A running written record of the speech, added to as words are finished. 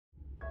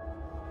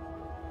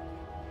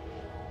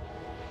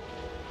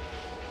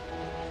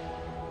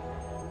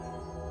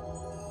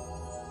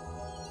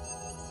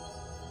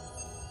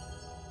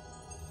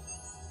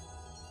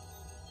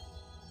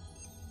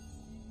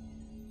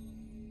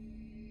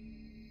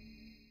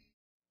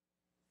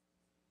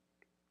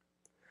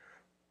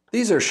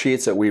These are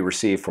sheets that we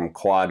received from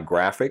Quad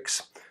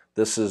Graphics.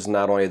 This is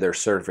not only their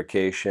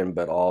certification,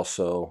 but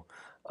also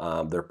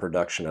their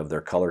production of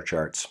their color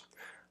charts.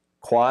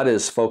 Quad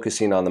is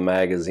focusing on the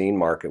magazine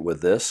market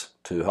with this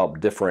to help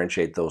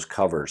differentiate those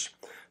covers.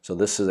 So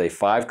this is a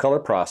 5-color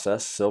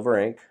process, silver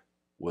ink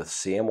with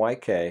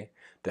CMYK,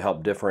 to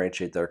help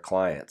differentiate their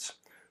clients.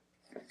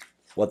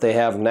 What they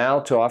have now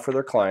to offer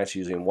their clients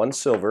using one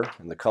silver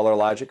in the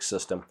ColorLogic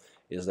system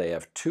is they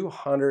have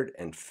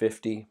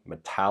 250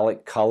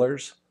 metallic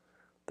colors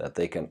that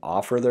they can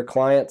offer their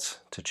clients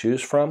to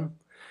choose from.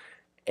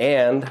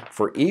 And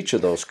for each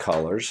of those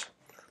colors,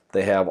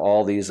 they have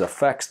all these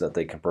effects that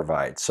they can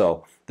provide.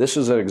 So this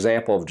is an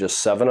example of just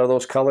 7 of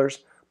those colors,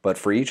 but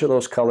for each of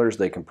those colors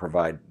they can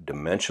provide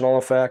dimensional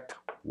effect,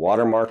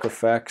 watermark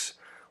effects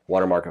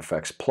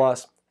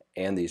plus,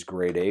 and these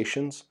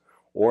gradations,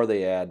 or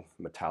they add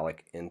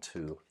metallic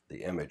into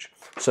the image.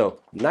 So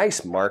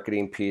nice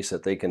marketing piece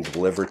that they can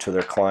deliver to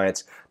their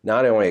clients,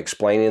 not only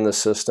explaining the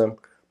system,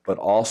 but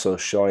also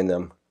showing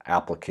them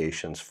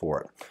applications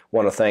for it. I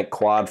want to thank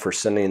Quad for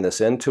sending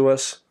this in to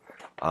us.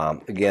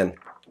 Again,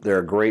 they're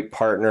a great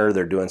partner.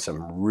 They're doing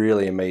some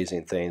really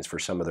amazing things for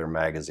some of their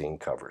magazine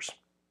covers.